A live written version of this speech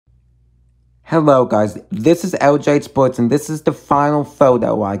Hello guys, this is LJ Sports and this is the final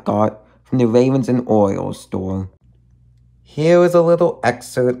photo I got from the Ravens and Orioles store. Here is a little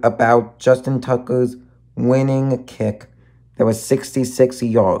excerpt about Justin Tucker's winning kick that was 66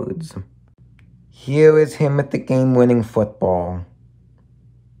 yards. Here is him at the game-winning football.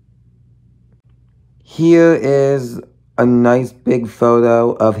 Here is a nice big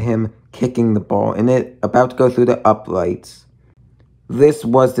photo of him kicking the ball and it about to go through the uprights. This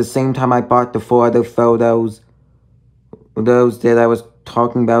was the same time I bought the 4 other photos, those that I was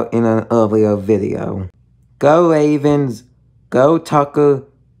talking about in an earlier video. Go Ravens, go Tucker,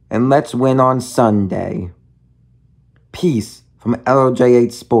 and let's win on Sunday. Peace from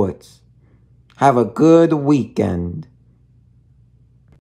LJ8 Sports. Have a good weekend.